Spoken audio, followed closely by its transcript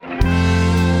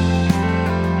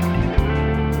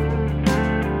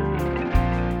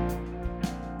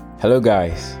Hello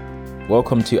guys,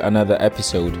 welcome to another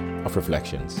episode of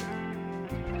Reflections.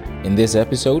 In this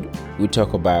episode, we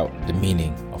talk about the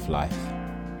meaning of life.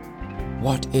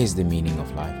 What is the meaning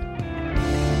of life?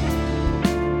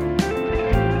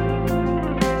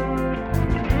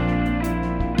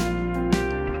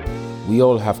 We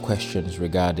all have questions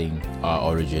regarding our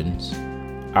origins,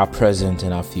 our present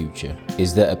and our future.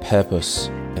 Is there a purpose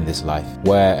in this life?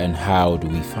 Where and how do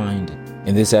we find it?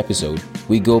 In this episode,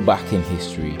 we go back in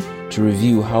history to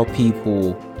review how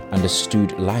people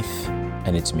understood life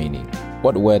and its meaning.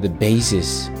 What were the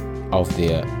basis of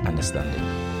their understanding?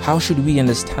 How should we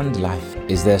understand life?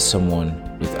 Is there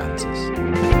someone with answers?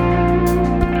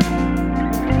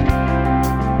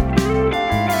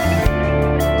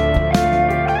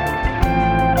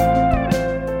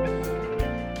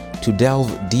 To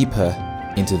delve deeper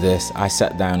into this, I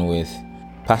sat down with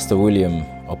Pastor William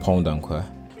Oppong Danquah.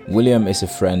 William is a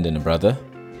friend and a brother.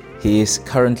 He is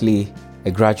currently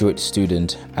a graduate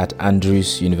student at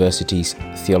Andrews University's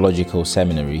Theological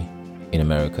Seminary in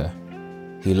America.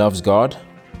 He loves God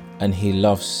and he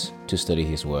loves to study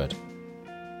His Word.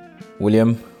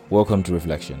 William, welcome to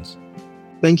Reflections.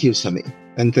 Thank you, Sammy,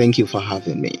 and thank you for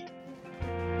having me.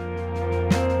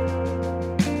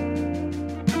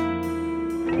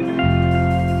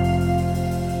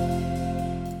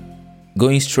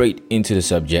 Going straight into the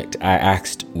subject, I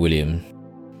asked William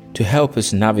to help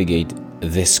us navigate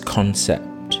this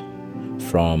concept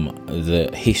from the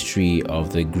history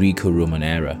of the Greco-Roman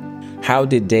era. How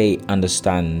did they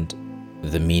understand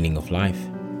the meaning of life?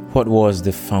 What was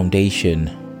the foundation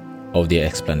of their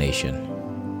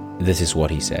explanation? This is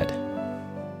what he said.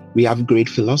 We have great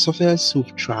philosophers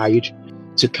who've tried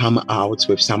to come out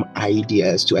with some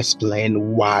ideas to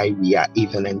explain why we are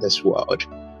even in this world.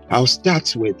 I'll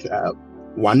start with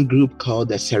one group called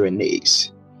the Seminary.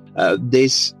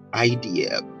 This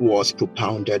idea was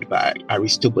propounded by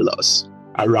Aristobulus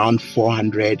around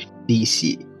 400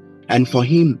 BC. And for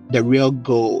him, the real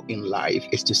goal in life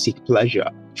is to seek pleasure.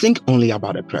 Think only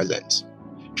about the present.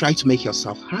 Try to make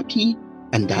yourself happy,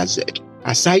 and that's it.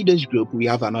 Aside this group, we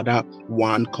have another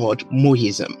one called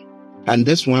Mohism. And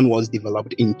this one was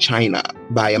developed in China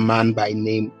by a man by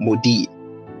name Modi.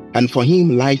 And for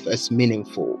him, life is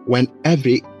meaningful when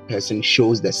every person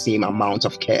shows the same amount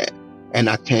of care and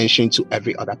attention to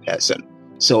every other person.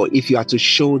 So if you are to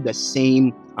show the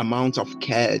same amount of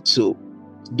care to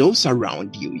those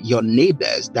around you, your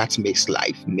neighbors, that makes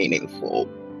life meaningful.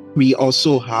 We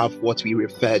also have what we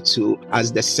refer to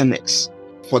as the cynics.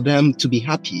 For them to be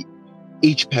happy,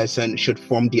 each person should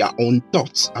form their own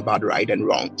thoughts about right and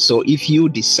wrong. So if you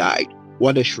decide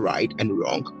what is right and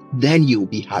wrong, then you'll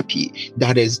be happy.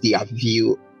 That is their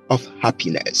view of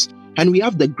happiness. And we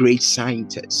have the great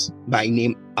scientist by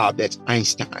name Albert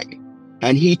Einstein.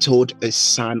 And he told his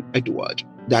son Edward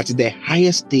that the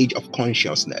highest stage of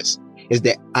consciousness is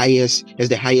the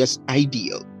highest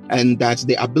ideal, and that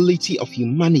the ability of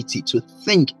humanity to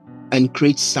think and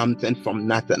create something from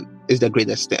nothing is the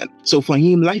greatest thing. So for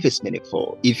him, life is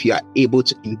meaningful if you are able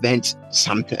to invent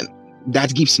something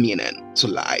that gives meaning to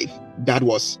life. That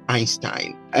was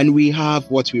Einstein. And we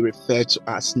have what we refer to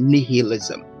as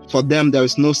nihilism. For them, there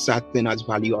is no such thing as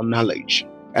value or knowledge,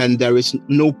 and there is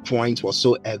no point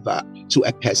whatsoever to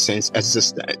a person's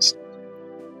existence.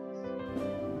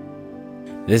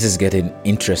 This is getting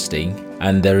interesting,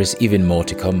 and there is even more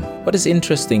to come. What is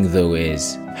interesting though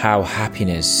is how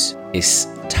happiness is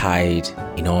tied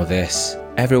in all this.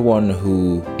 Everyone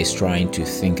who is trying to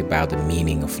think about the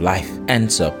meaning of life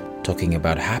ends up talking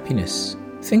about happiness.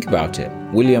 Think about it.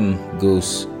 William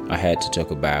goes ahead to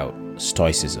talk about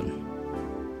Stoicism.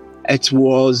 It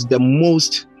was the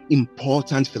most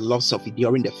important philosophy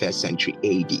during the 1st century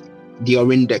AD.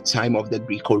 During the time of the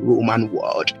Greco-Roman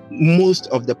world, most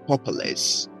of the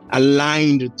populace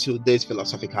aligned to this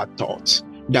philosophical thought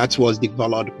that was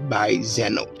developed by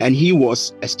Zeno. And he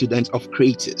was a student of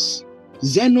Crates.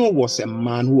 Zeno was a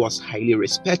man who was highly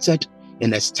respected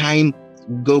in his time.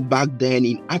 Go back then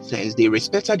in Athens, they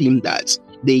respected him that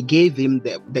they gave him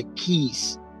the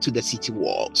keys to the city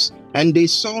walls. And they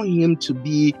saw him to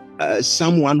be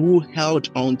someone who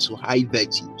held on to high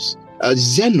virtues.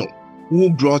 Zeno, who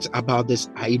brought about this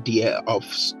idea of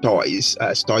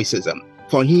Stoicism.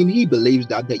 For him, he believes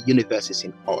that the universe is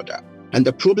in order. And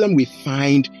the problem we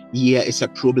find here is a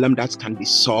problem that can be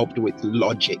solved with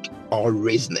logic or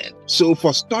reasoning. So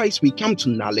for Stoics, we come to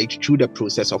knowledge through the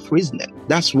process of reasoning.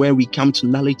 That's where we come to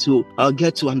knowledge to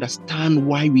get to understand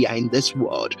why we are in this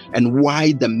world and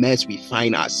why the mess we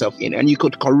find ourselves in. And you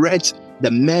could correct the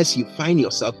mess you find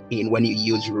yourself in when you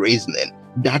use reasoning.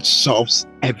 that solves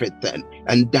everything.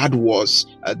 And that was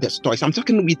the Stoics.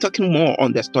 We're talking more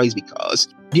on the Stoics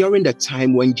because during the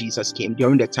time when Jesus came,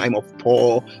 during the time of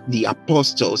Paul, the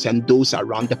apostles and those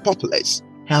around, the populace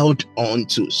held on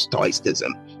to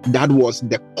Stoicism. That was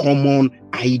the common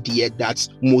idea that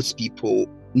most people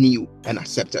knew and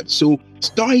accepted. So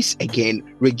Stoics,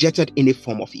 again, rejected any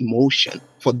form of emotion.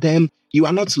 For them, you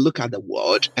are not to look at the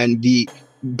world and be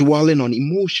dwelling on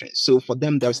emotion. So for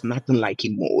them, there's nothing like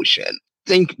emotion.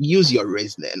 Use your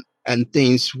reasoning and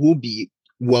things will be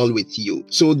well with you.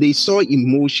 So they saw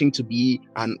emotion to be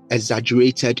an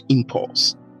exaggerated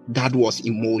impulse. That was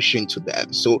emotion to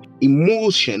them. So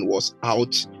emotion was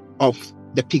out of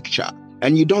the picture.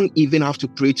 And you don't even have to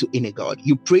pray to any god.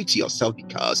 You pray to yourself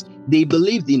because they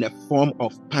believed in a form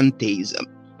of pantheism,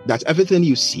 that everything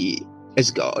you see is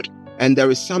God. And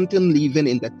there is something living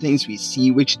in the things we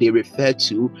see, which they refer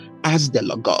to as the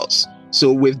Logos.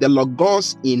 So with the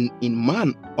Logos in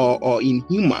man or in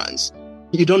humans,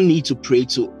 you don't need to pray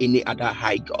to any other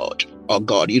high god or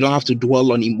God. You don't have to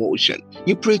dwell on emotion.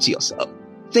 You pray to yourself.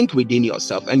 Think within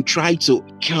yourself and try to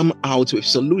come out with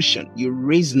solution. You're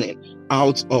reasoning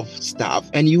out of stuff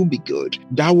and you'll be good.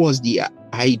 That was the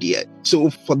idea. So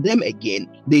for them, again,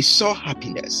 they saw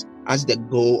happiness as the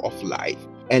goal of life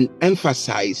and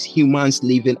emphasize humans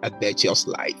living a virtuous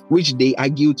life, which they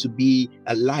argue to be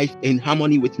a life in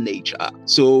harmony with nature.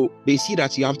 So they see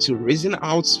that you have to reason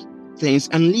out things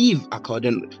and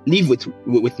live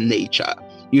with nature.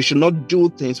 You should not do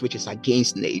things which is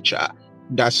against nature.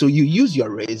 So you use your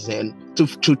reason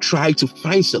to try to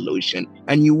find solution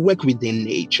and you work within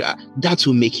nature. That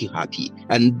will make you happy.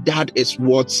 And that is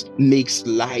what makes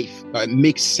life,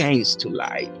 makes sense to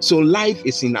life. So life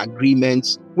is in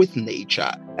agreement with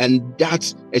nature. And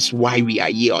that is why we are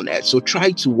here on earth. So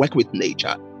try to work with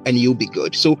nature and you'll be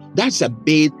good. So that's a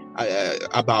bit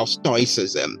about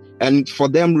Stoicism. And for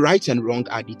them, right and wrong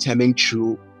are determined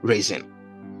through reason,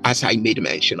 as I made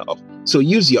mention of. So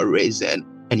use your reason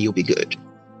and you'll be good.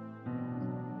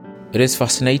 It is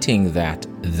fascinating that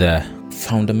the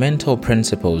fundamental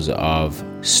principles of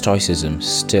Stoicism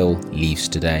still lives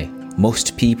today.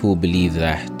 Most people believe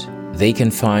that they can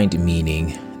find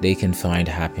meaning, they can find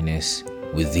happiness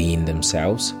within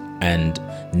themselves, and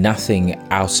nothing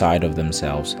outside of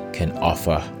themselves can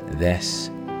offer this.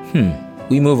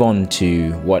 We move on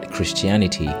to what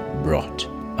Christianity brought,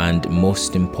 and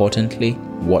most importantly,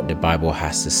 what the Bible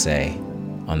has to say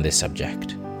on this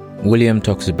subject. William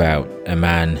talks about a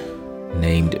man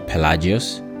named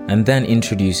Pelagius and then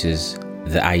introduces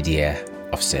the idea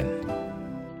of sin.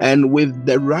 And with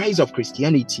the rise of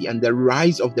Christianity and the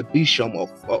rise of the Bishop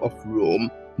of Rome,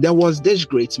 there was this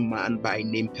great man by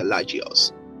name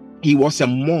Pelagius. He was a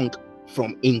monk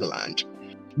from England.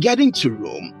 Getting to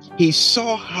Rome, he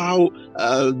saw how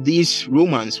these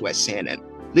Romans were sinning.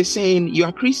 They're saying, you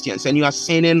are Christians and you are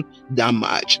sinning that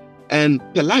much. And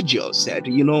Pelagius said,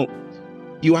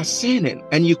 you are sinning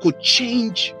and you could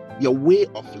change your way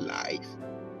of life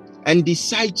and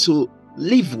decide to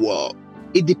live well.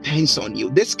 It depends on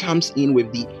you. This comes in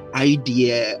with the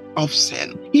idea of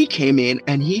sin. He came in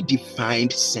and he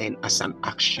defined sin as an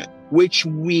action, which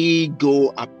we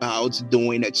go about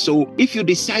doing it. So if you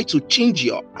decide to change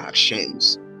your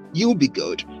actions, you'll be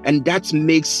good. And that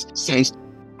makes sense.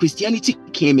 Christianity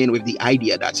came in with the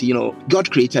idea that,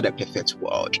 God created a perfect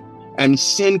world. And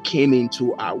sin came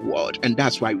into our world, and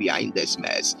that's why we are in this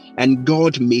mess. And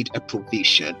God made a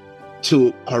provision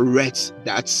to correct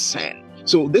that sin.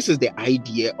 So this is the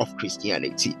idea of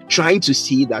Christianity, trying to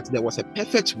see that there was a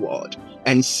perfect world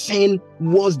and sin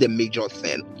was the major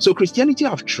thing. So Christianity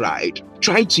have tried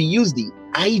to use the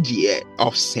idea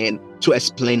of sin to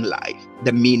explain life,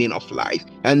 the meaning of life.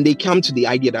 And they come to the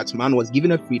idea that man was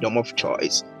given a freedom of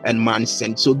choice and man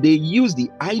sinned. So they use the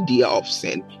idea of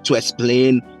sin to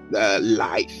explain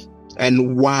life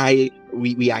and why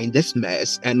we are in this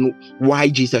mess and why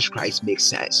Jesus Christ makes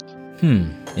sense.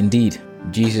 Indeed,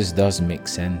 Jesus does make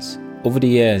sense. Over the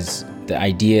years, the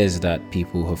ideas that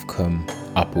people have come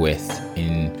up with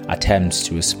in attempts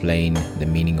to explain the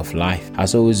meaning of life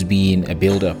has always been a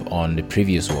build-up on the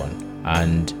previous one.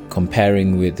 And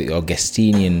comparing with the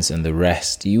Augustinians and the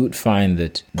rest, you would find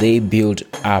that they build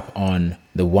up on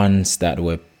the ones that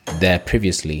were there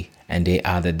previously and they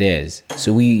added theirs.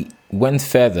 So we went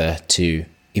further to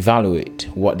evaluate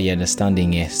what the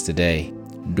understanding is today,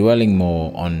 dwelling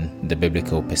more on the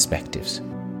biblical perspectives.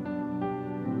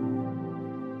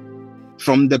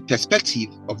 From the perspective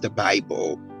of the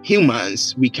Bible,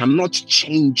 humans, we cannot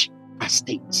change our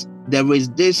state. There is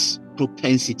this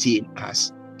propensity in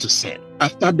us to sin.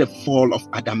 After the fall of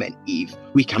Adam and Eve,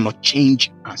 we cannot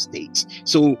change our state.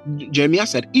 So Jeremiah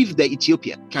said, if the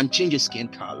Ethiopian can change his skin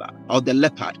color, or the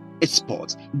leopard its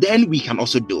spots, then we can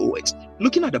also do it.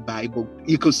 Looking at the Bible,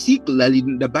 you could see clearly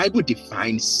the Bible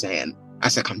defines sin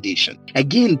as a condition.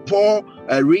 Again, Paul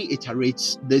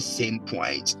reiterates the same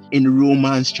point in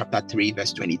Romans chapter 3,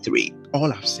 verse 23.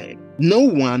 All I've said, no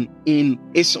one in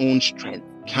his own strength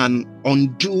can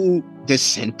undo the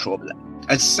sin problem.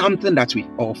 It's something that we've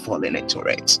all fallen into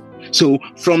it. So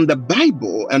from the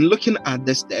Bible and looking at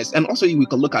this text, and also we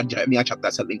can look at Jeremiah chapter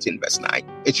 17, verse 9.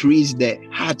 It reads, the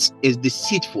heart is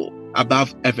deceitful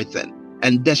above everything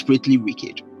and desperately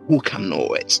wicked. Who can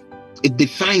know it? It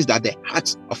defines that the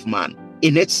heart of man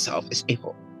in itself is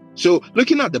evil. So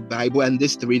looking at the Bible and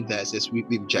these three verses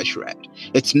we've just read,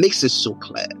 it makes it so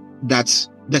clear that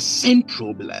the sin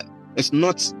problem is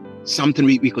not something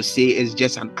we could say is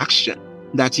just an action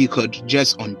that you could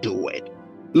just undo it.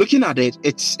 Looking at it,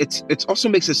 it also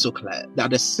makes it so clear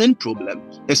that the sin problem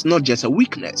is not just a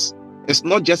weakness. It's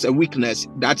not just a weakness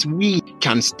that we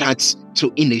can start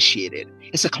to initiate it.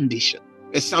 It's a condition.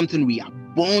 It's something we are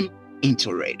born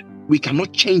into it. We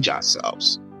cannot change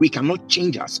ourselves. We cannot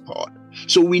change our spot.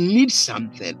 So we need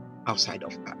something outside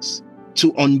of us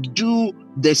to undo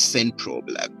this sin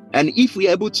problem. And if we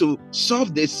are able to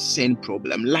solve this sin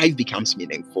problem, life becomes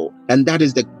meaningful. And that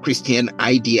is the Christian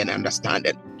idea and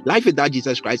understanding. Life without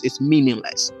Jesus Christ is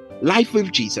meaningless. Life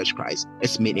with Jesus Christ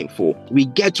is meaningful. We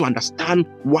get to understand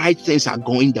why things are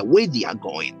going the way they are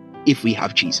going if we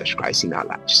have Jesus Christ in our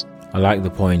lives. I like the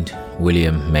point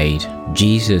William made.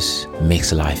 Jesus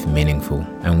makes life meaningful,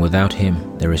 and without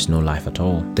him, there is no life at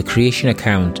all. The creation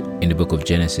account in the book of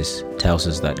Genesis tells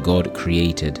us that God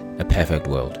created a perfect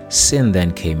world. Sin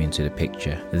then came into the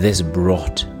picture. This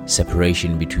brought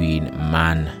separation between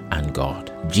man and God.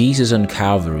 Jesus on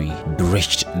Calvary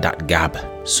bridged that gap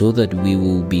so that we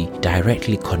will be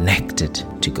directly connected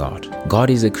to God. God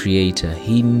is a creator.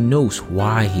 He knows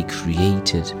why he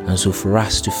created. And so for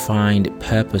us to find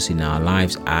purpose in our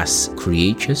lives as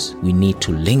creatures, we need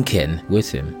to link in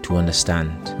with him to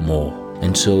understand more.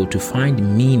 And so to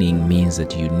find meaning means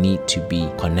that you need to be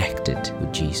connected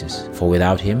with Jesus. For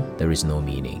without him, there is no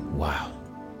meaning. Wow.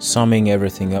 Summing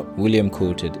everything up, William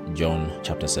quoted John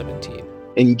chapter 17.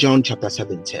 In John chapter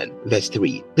 17, verse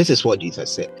 3, this is what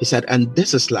Jesus said. He said, and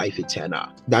this is life eternal,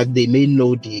 that they may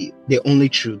know the only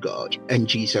true God and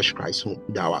Jesus Christ whom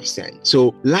thou hast sent.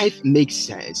 So life makes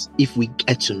sense if we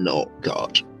get to know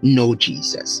God, know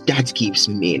Jesus. That gives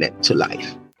meaning to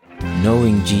life.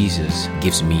 Knowing Jesus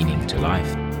gives meaning to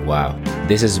life. Wow,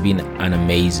 this has been an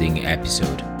amazing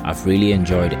episode. I've really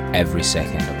enjoyed every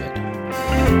second of it.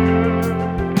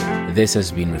 This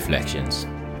has been Reflections,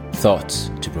 thoughts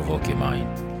to provoke your mind.